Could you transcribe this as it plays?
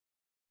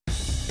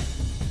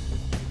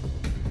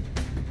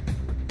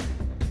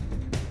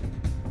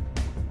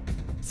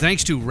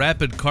Thanks to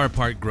rapid car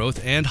park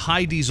growth and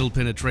high diesel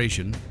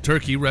penetration,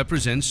 Turkey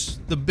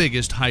represents the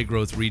biggest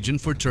high-growth region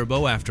for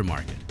turbo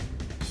aftermarket.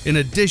 In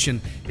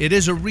addition, it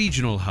is a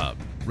regional hub,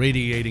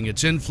 radiating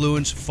its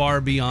influence far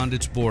beyond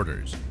its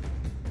borders.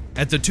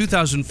 At the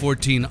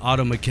 2014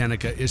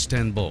 Automechanica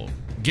Istanbul,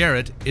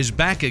 Garrett is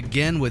back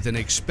again with an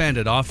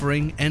expanded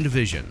offering and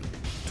vision.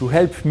 To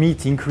help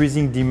meet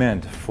increasing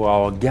demand for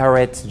our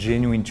Garrett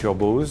genuine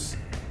turbos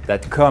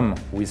that come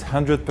with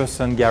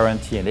 100%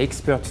 guarantee and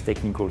expert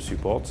technical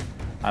support,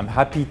 I'm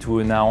happy to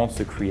announce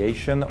the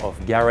creation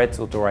of Garrett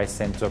Authorized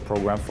Center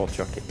program for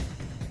Turkey.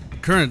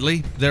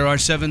 Currently, there are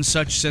 7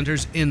 such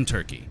centers in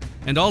Turkey,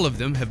 and all of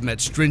them have met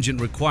stringent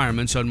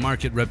requirements on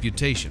market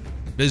reputation,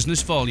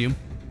 business volume,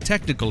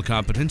 technical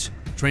competence,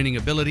 training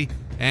ability,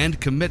 and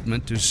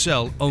commitment to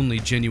sell only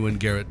genuine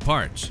Garrett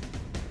parts.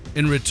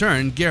 In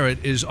return,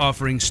 Garrett is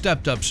offering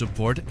stepped-up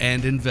support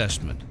and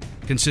investment,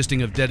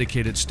 consisting of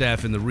dedicated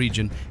staff in the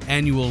region,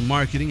 annual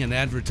marketing and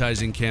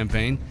advertising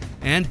campaign,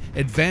 and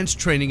advanced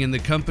training in the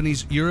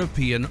company's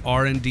European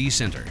R&D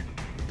center.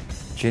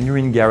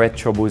 Genuine Garrett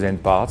turbos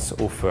and parts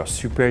offer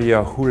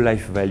superior whole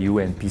life value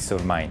and peace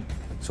of mind.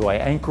 So I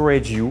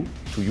encourage you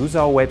to use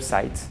our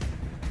website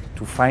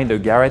to find a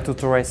Garrett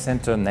Authorized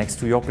Center next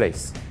to your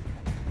place.